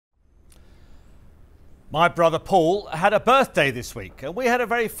My brother Paul had a birthday this week, and we had a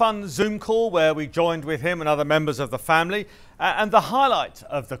very fun Zoom call where we joined with him and other members of the family. And the highlight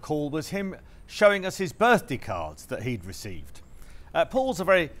of the call was him showing us his birthday cards that he'd received. Paul's a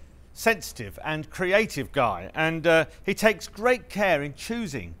very sensitive and creative guy, and he takes great care in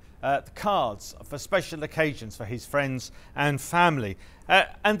choosing the cards for special occasions for his friends and family.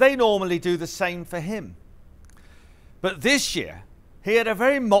 And they normally do the same for him. But this year, he had a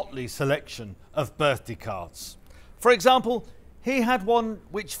very motley selection of birthday cards. For example, he had one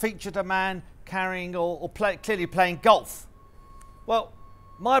which featured a man carrying clearly playing golf. Well,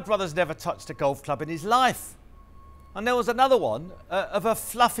 my brother's never touched a golf club in his life. And there was another one of a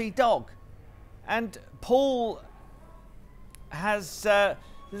fluffy dog. And Paul has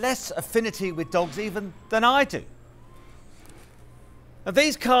less affinity with dogs even than I do. Now,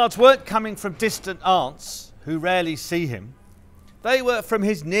 these cards weren't coming from distant aunts who rarely see him. They were from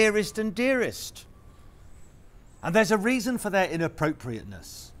his nearest and dearest. And there's a reason for their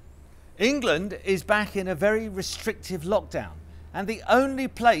inappropriateness. England is back in a very restrictive lockdown, and the only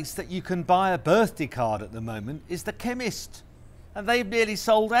place that you can buy a birthday card at the moment is the chemist. And they've nearly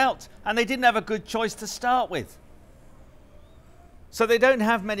sold out, and they didn't have a good choice to start with. So they don't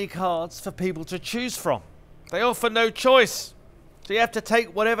have many cards for people to choose from. They offer no choice. So you have to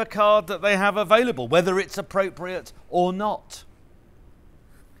take whatever card that they have available, whether it's appropriate or not.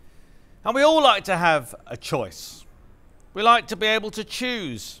 And we all like to have a choice. We like to be able to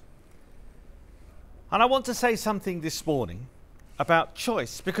choose. And I want to say something this morning about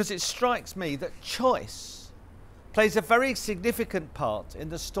choice, because it strikes me that choice plays a very significant part in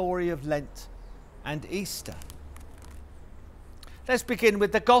the story of Lent and Easter. Let's begin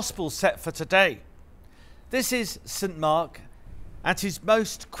with the gospel set for today. This is St. Mark at his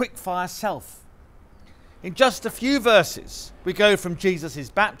most quick-fire self. In just a few verses, we go from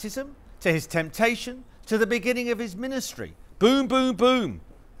Jesus' baptism to his temptation, to the beginning of his ministry. Boom, boom, boom.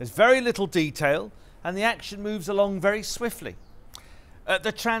 There's very little detail, and the action moves along very swiftly.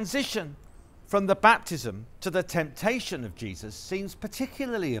 The transition from the baptism to the temptation of Jesus seems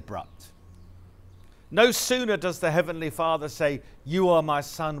particularly abrupt. No sooner does the Heavenly Father say, "You are my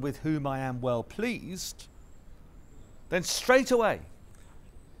Son with whom I am well pleased," then straight away,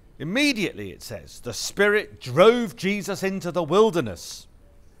 immediately it says, the Spirit drove Jesus into the wilderness.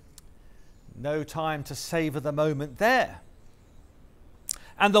 No time to savour the moment there.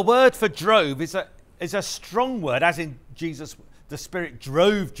 And the word for drove is a strong word, as in the Spirit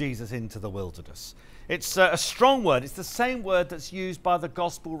drove Jesus into the wilderness. It's a strong word. It's the same word that's used by the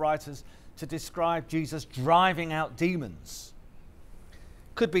gospel writers to describe Jesus driving out demons.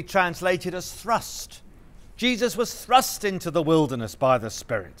 Could be translated as thrust. Jesus was thrust into the wilderness by the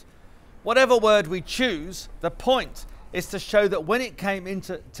Spirit. Whatever word we choose, the point is to show that when it came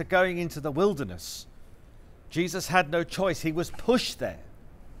to going into the wilderness, Jesus had no choice. He was pushed there.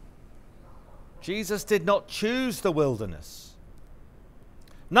 Jesus did not choose the wilderness.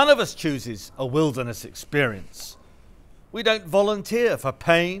 None of us chooses a wilderness experience. We don't volunteer for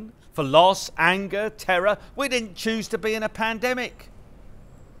pain, for loss, anger, terror. We didn't choose to be in a pandemic.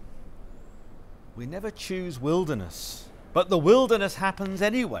 We never choose wilderness, but the wilderness happens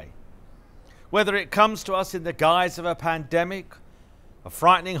anyway. Whether it comes to us in the guise of a pandemic, a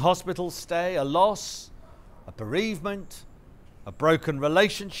frightening hospital stay, a loss, a bereavement, a broken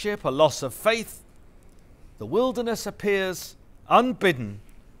relationship, a loss of faith, the wilderness appears unbidden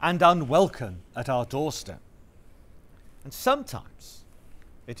and unwelcome at our doorstep. And sometimes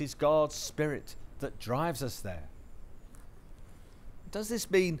it is God's Spirit that drives us there. Does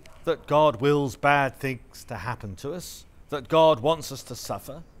this mean that God wills bad things to happen to us? That God wants us to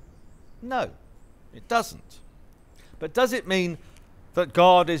suffer? No, it doesn't. But does it mean that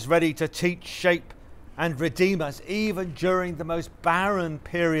God is ready to teach, shape, and redeem us even during the most barren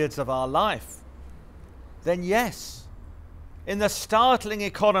periods of our life? Then yes. In the startling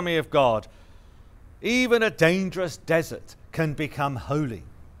economy of God, even a dangerous desert can become holy.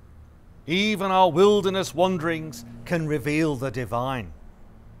 Even our wilderness wanderings can reveal the divine.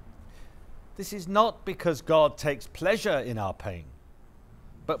 This is not because God takes pleasure in our pain,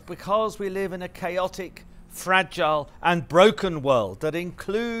 but because we live in a chaotic, fragile, and broken world that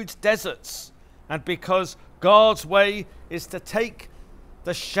includes deserts, and because God's way is to take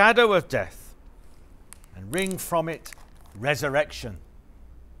the shadow of death and wring from it resurrection.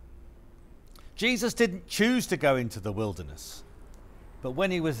 Jesus didn't choose to go into the wilderness, but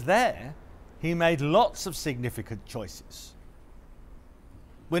when he was there, he made lots of significant choices.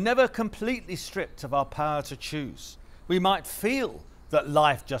 We're never completely stripped of our power to choose. We might feel that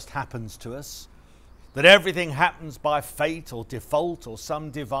life just happens to us, that everything happens by fate or default or some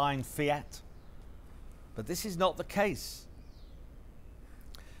divine fiat. But this is not the case.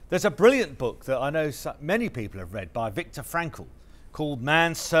 There's a brilliant book that I know many people have read by Viktor Frankl called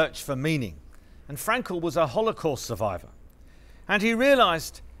Man's Search for Meaning. And Frankl was a Holocaust survivor. And he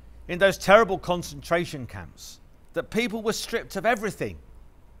realized in those terrible concentration camps that people were stripped of everything,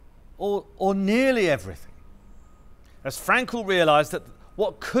 or nearly everything. As Frankl realized that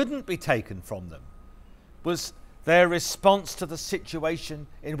what couldn't be taken from them was their response to the situation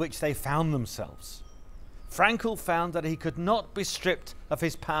in which they found themselves. Frankl found that he could not be stripped of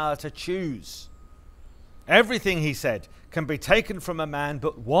his power to choose. Everything, he said, can be taken from a man,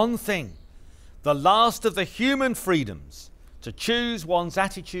 but one thing, the last of the human freedoms, to choose one's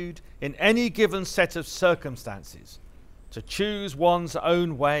attitude in any given set of circumstances, to choose one's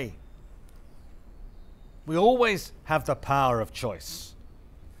own way. We always have the power of choice.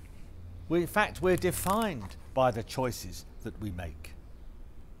 In fact, we're defined by the choices that we make.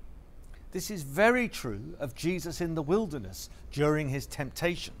 This is very true of Jesus in the wilderness during his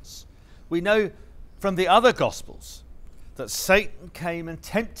temptations. We know from the other Gospels that Satan came and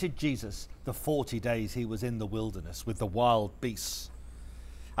tempted Jesus the 40 days he was in the wilderness with the wild beasts.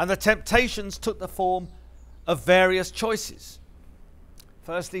 And the temptations took the form of various choices.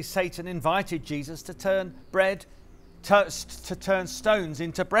 Firstly, Satan invited Jesus to turn stones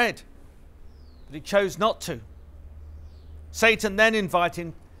into bread, but he chose not to. Satan then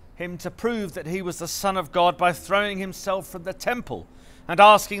invited him to prove that he was the Son of God by throwing himself from the temple and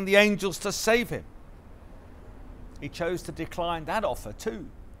asking the angels to save him. He chose to decline that offer too.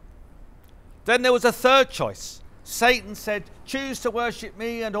 Then there was a third choice. Satan said, "Choose to worship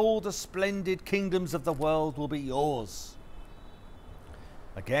me and all the splendid kingdoms of the world will be yours."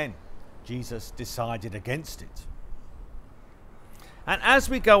 Again, Jesus decided against it. And as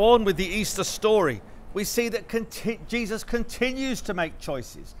we go on with the Easter story, we see that Jesus continues to make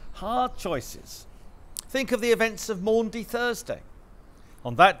choices, hard choices. Think of the events of Maundy Thursday.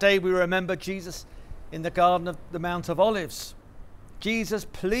 On that day, we remember Jesus in the Garden of the Mount of Olives. Jesus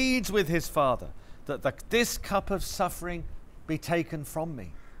pleads with his Father that this cup of suffering be taken from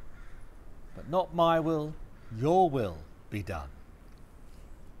me. But not my will, your will be done.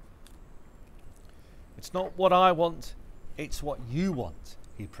 It's not what I want, it's what you want,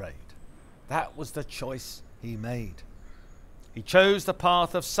 he prayed. That was the choice he made. He chose the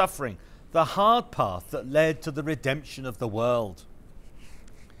path of suffering, the hard path that led to the redemption of the world.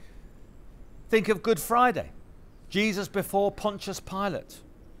 Think of Good Friday, Jesus before Pontius Pilate,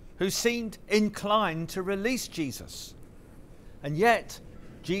 who seemed inclined to release Jesus. And yet,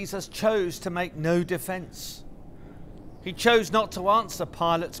 Jesus chose to make no defense. He chose not to answer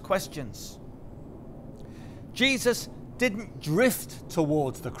Pilate's questions. Jesus didn't drift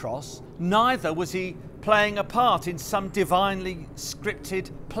towards the cross, neither was he playing a part in some divinely scripted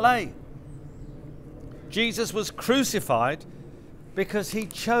play. Jesus was crucified because he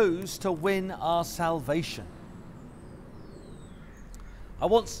chose to win our salvation. I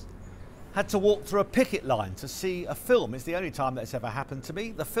once had to walk through a picket line to see a film. It's the only time that's ever happened to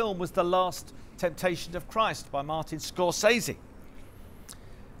me. The film was The Last Temptation of Christ by Martin Scorsese.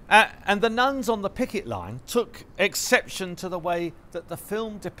 And the nuns on the picket line took exception to the way that the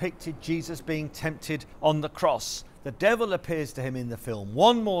film depicted Jesus being tempted on the cross. The devil appears to him in the film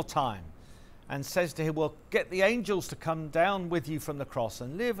one more time and says to him, "Well, get the angels to come down with you from the cross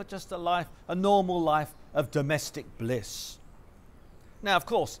and live just a normal life of domestic bliss." Now, of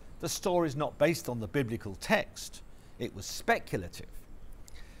course, the story is not based on the biblical text. It was speculative.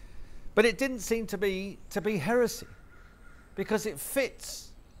 But it didn't seem to be heresy, because it fits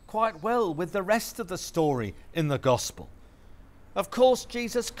quite well with the rest of the story in the gospel. Of course,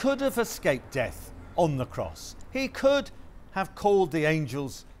 Jesus could have escaped death on the cross. He could have called the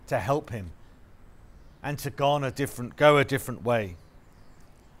angels to help him and to go a different way.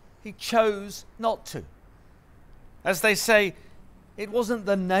 He chose not to. As they say, it wasn't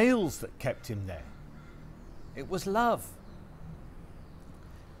the nails that kept him there. It was love.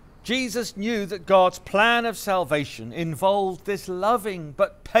 Jesus knew that God's plan of salvation involved this loving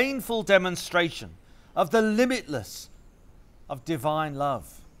but painful demonstration of the limitless of divine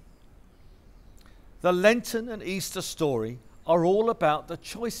love. The Lenten and Easter story are all about the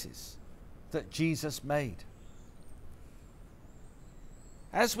choices that Jesus made.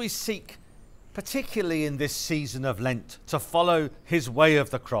 As we seek, particularly in this season of Lent, to follow his way of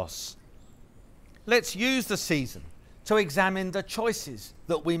the cross, let's use the season to examine the choices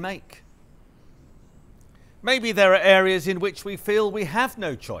that we make. Maybe there are areas in which we feel we have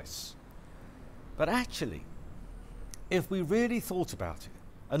no choice. But actually, if we really thought about it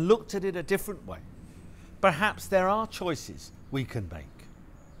and looked at it a different way, perhaps there are choices we can make.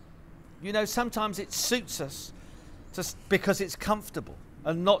 You know, sometimes it suits us because it's comfortable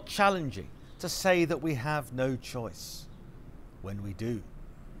and not challenging to say that we have no choice when we do.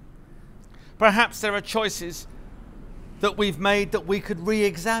 Perhaps there are choices that we've made that we could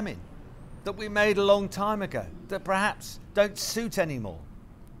re-examine, that we made a long time ago, that perhaps don't suit anymore.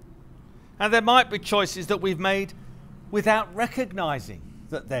 And there might be choices that we've made without recognizing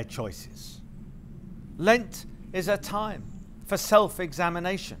that they're choices. Lent is a time for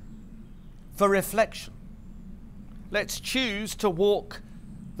self-examination, for reflection. Let's choose to walk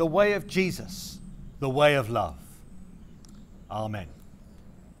the way of Jesus, the way of love. Amen.